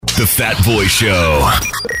The Fat Boy Show.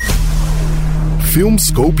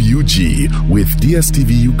 Filmscope UG with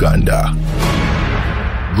DSTV Uganda.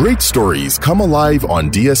 Great stories come alive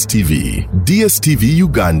on DSTV. DSTV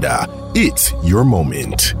Uganda. It's your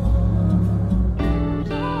moment.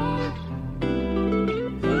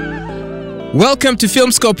 Welcome to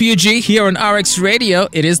Filmscope UG here on RX Radio.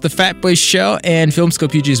 It is the Fat Boy Show, and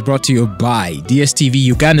Filmscope UG is brought to you by DSTV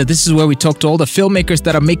Uganda. This is where we talk to all the filmmakers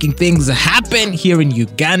that are making things happen here in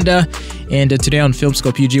Uganda. And today on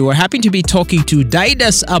Filmscope UG, we're happy to be talking to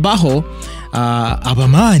Didas Abaho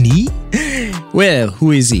Abamaani. Well,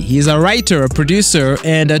 who is he? He's a writer, a producer,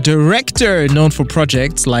 and a director known for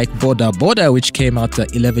projects like Boda Boda, which came out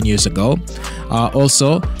 11 years ago.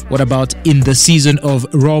 Also, what about In the Season of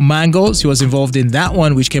Raw Mangoes? He was involved in that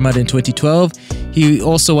one, which came out in 2012. He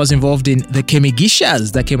also was involved in the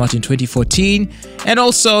Kemigishas that came out in 2014. And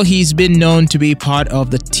also, he's been known to be part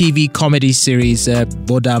of the TV comedy series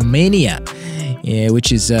Bodamania,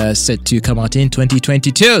 which is set to come out in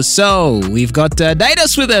 2022. So, we've got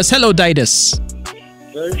Didas with us. Hello, Didas.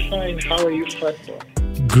 Very fine. How are you, Fat Boy?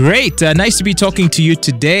 Great. Nice to be talking to you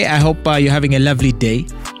today. I hope you're having a lovely day.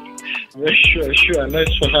 Sure.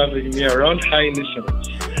 Nice for having me around. Hi, listeners.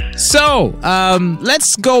 So,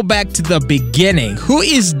 let's go back to the beginning. Who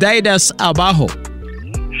is Didas Abaho?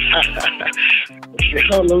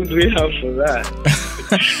 How long do we have for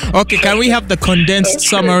that? Okay, can we have the condensed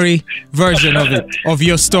summary version of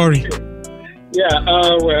your story?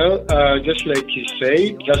 Yeah, just like you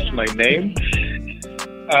say, that's my name.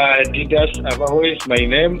 Didas Abaho is my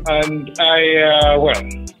name, and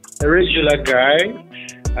a regular guy.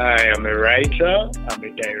 I am a writer, I'm a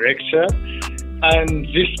director, and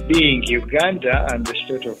this being Uganda and the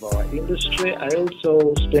state of our industry, I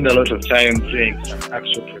also spend a lot of time doing some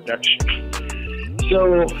actual production.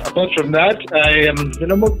 So, apart from that, I am the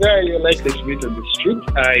normal guy you likely to meet on the street.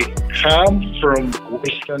 I come from the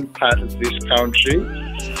western part of this country,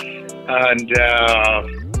 and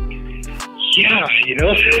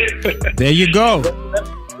There you go.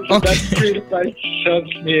 Okay. That pretty much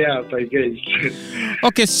sums me up, I guess.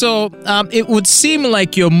 Okay, so it would seem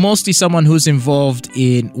like you're mostly someone who's involved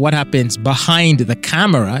in what happens behind the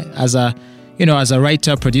camera as a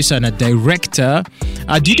writer, producer, and a director.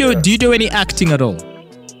 Do you do any acting at all?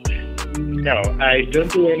 No, I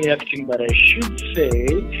don't do any acting, but I should say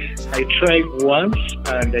I tried once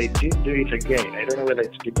and I did do it again. I don't know whether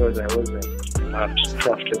it's because I wasn't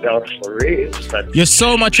crafted out for it, but you're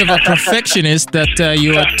so much of a perfectionist that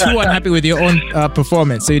you are too unhappy with your own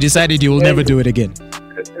performance, so you decided you will never do it again.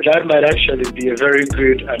 That might actually be a very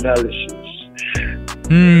good analysis.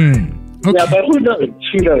 Okay. Yeah, but who knows,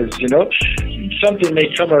 Something may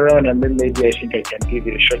come around and then maybe I think I can give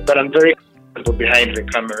it a shot. But I'm very comfortable behind the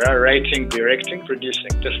camera, writing, directing, producing,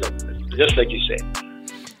 just like you say.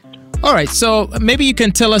 All right, so maybe you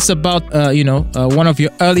can tell us about, one of your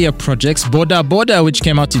earlier projects, Boda Boda, which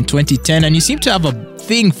came out in 2010. And you seem to have a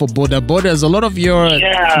thing for Boda Boda, as a lot of your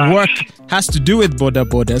work has to do with Boda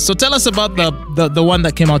Boda. So tell us about the one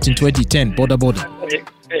that came out in 2010, Boda Boda.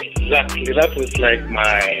 Exactly. That was like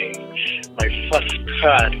my first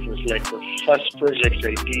cut. It was like the first project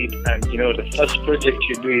I did. And, the first project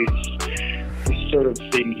you do is this sort of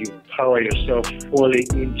thing you power yourself fully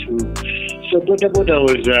into. So Boda Boda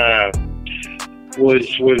was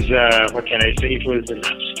what can I say? It was a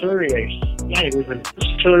love story. It was a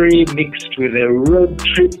love story mixed with a road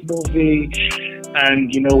trip movie,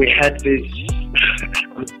 and we had this.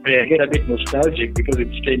 I get a bit nostalgic because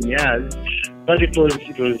it's 10 years, but it was a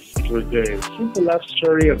simple love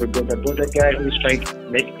story of a Boda Boda guy who's trying to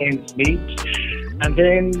make ends meet. And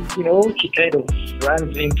then, he kind of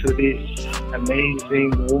runs into this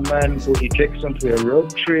amazing woman who he takes onto a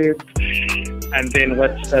road trip. And then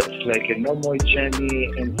what starts like a normal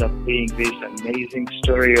journey ends up being this amazing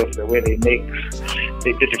story of the way they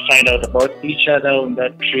get to find out about each other on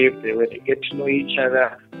that trip, the way they get to know each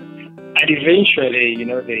other. And eventually,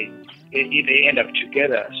 they end up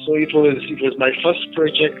together. So it was my first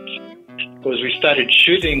project, because we started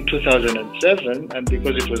shooting 2007, and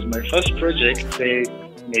because it was my first project,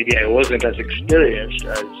 maybe I wasn't as experienced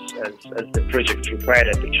as the project required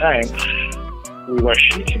at the time. We were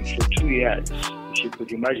shooting for 2 years. If you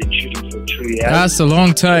could imagine shooting for 2 years. That's a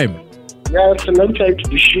long time. Yeah, it's a long time to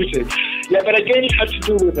be shooting. Yeah, but again, it had to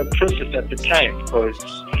do with the process at the time, because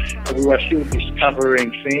we were still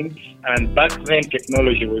discovering things, and back then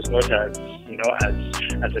technology was not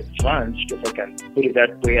as advanced, if I can put it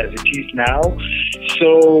that way, as it is now.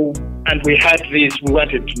 So, and we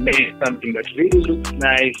wanted to make something that really looks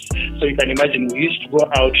nice. So you can imagine we used to go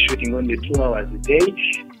out shooting only 2 hours a day.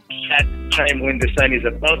 exact time when the sun is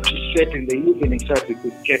about to set in the evening, so that we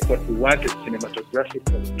could get what we wanted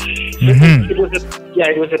cinematographically. So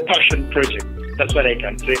it was a passion project. That's what I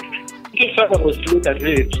can say. If someone was to look at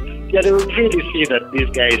it, they would really see that these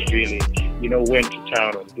guys really, went to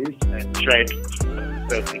town on this and tried to put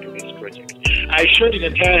themselves into this project. I shot it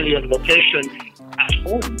entirely on location at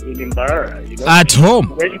home in Mbarara. At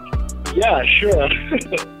home? Yeah, sure.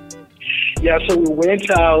 Yeah, so we went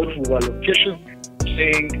out, we were location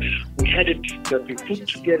thing. We had it that we put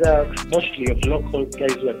together mostly of local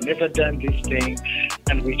guys who had never done this thing,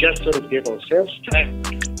 and we just sort of gave ourselves time.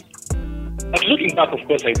 But looking back, of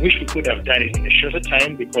course, I wish we could have done it in a shorter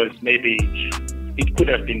time, because maybe it could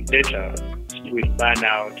have been better with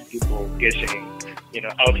burnout, people getting,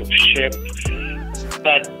 out of shape.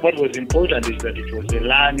 But what was important is that it was a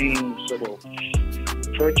learning sort of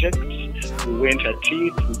project. We went at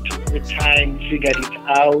it, we took the time, figured it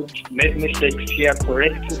out, made mistakes here,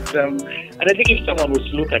 corrected them. And I think if someone was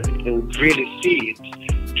to look at it, they would really see it.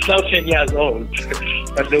 It's now 10 years old,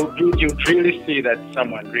 but you'd really see that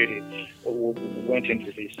someone really went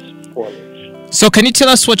into this quality. So can you tell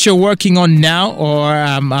us what you're working on now, or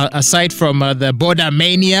aside from the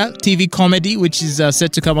Bodamania TV comedy, which is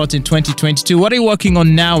set to come out in 2022, what are you working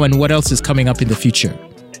on now, and what else is coming up in the future?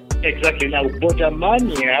 Exactly. Now,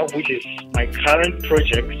 Bodamania, which is my current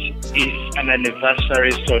project, is an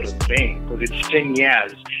anniversary sort of thing, because it's 10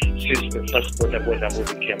 years since the first Boda Boda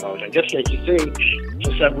movie came out. And just like you say,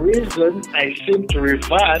 for some reason, I seem to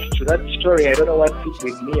revert to that story. I don't know what fits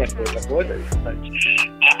with me and Boda Boda, but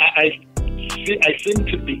I seem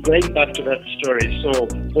to be going back to that story. So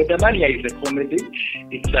Bodamania is a comedy.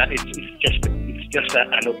 It's just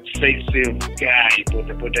an obsessive guy,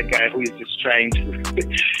 Boda guy, who is just trying to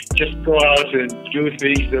just go out and do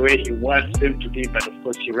things the way he wants them to be. But of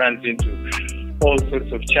course, he runs into all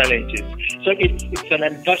sorts of challenges. So it's an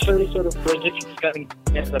anniversary sort of project. It's coming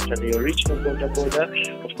after the original Boda Boda.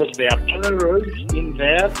 Of course, there are parallels in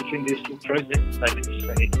there between these two projects, but it's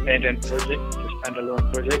an independent project, a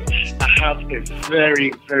standalone project. I have a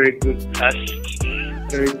very, very good cast.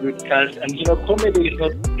 And comedy is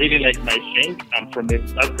not really like my thing. I'm from a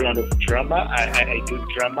background of drama. I do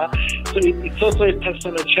drama. So it's also a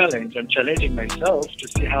personal challenge. I'm challenging myself to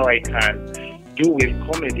see how I can do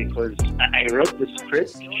with comedy, because I wrote the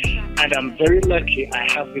script, and I'm very lucky.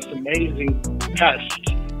 I have this amazing cast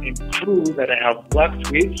and crew that I have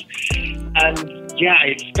worked with. And yeah,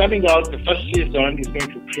 it's coming out. The first season is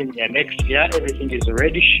going to premiere next year. Everything is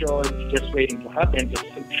already shot, just waiting to happen. Just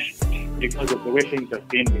because of the way things have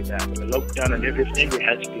been with the lockdown and everything, we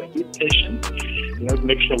had to be a bit patient, to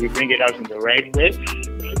make sure we bring it out in the right way.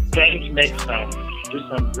 We're trying to do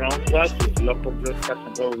some groundwork with local broadcast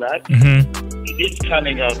and all that. It is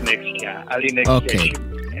coming out next year, early next year.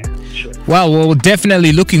 Sure. Well, we're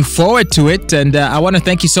definitely looking forward to it, and I want to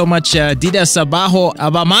thank you so much, Didas Abaho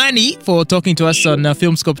Abamaani, for talking to us on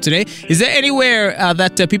Filmscope today. Is there anywhere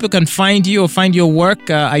that people can find you or find your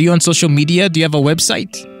work? Are you on social media? Do you have a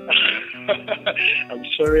website? I'm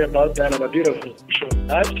sorry about that. I'm a bit of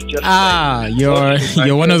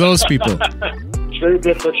you're one of those people. It's very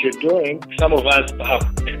good what you're doing. Some of us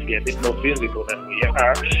have to be a bit more visible than we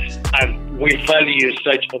are, and we value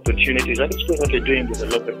such opportunities. And it's what you're doing with the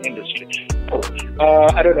local industry.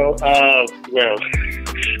 I don't know. Well,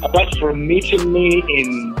 apart from meeting me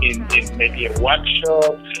in maybe a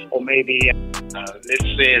workshop, or maybe let's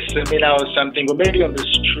say a seminar or something, or maybe on the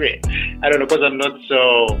street. I don't know, because I'm not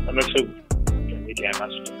so media. I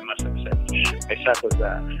must accept. My circles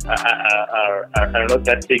are not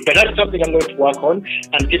that big, but that's something I'm going to work on.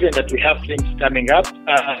 And given that we have things coming up,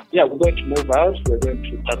 we're going to move out. We're going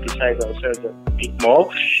to publicize ourselves a bit more,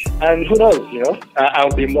 and who knows?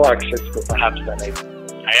 I'll be more accessible perhaps than I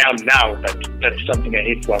am now, but that's something I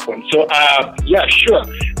need to work on. So, sure.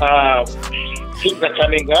 Things are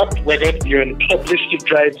coming up. We're going to be on publicity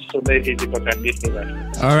drives, so maybe people can meet me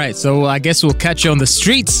there. All right, so I guess we'll catch you on the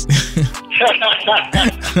streets.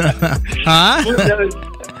 I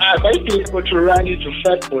might be able to run into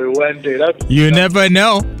Fat Boy one day. You never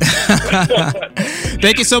know.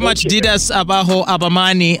 Thank you so much, Didas Abaho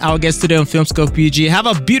Abamaani, our guest today on Filmscope PG. Have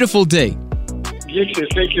a beautiful day. You too.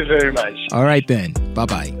 Thank you very much. All right then.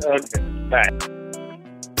 Bye-bye. Okay. Bye.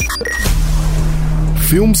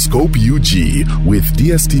 Filmscope UG with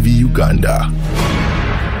DSTV Uganda.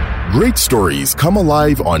 Great stories come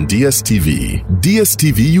alive on DSTV.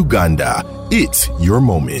 DSTV Uganda. It's your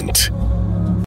moment.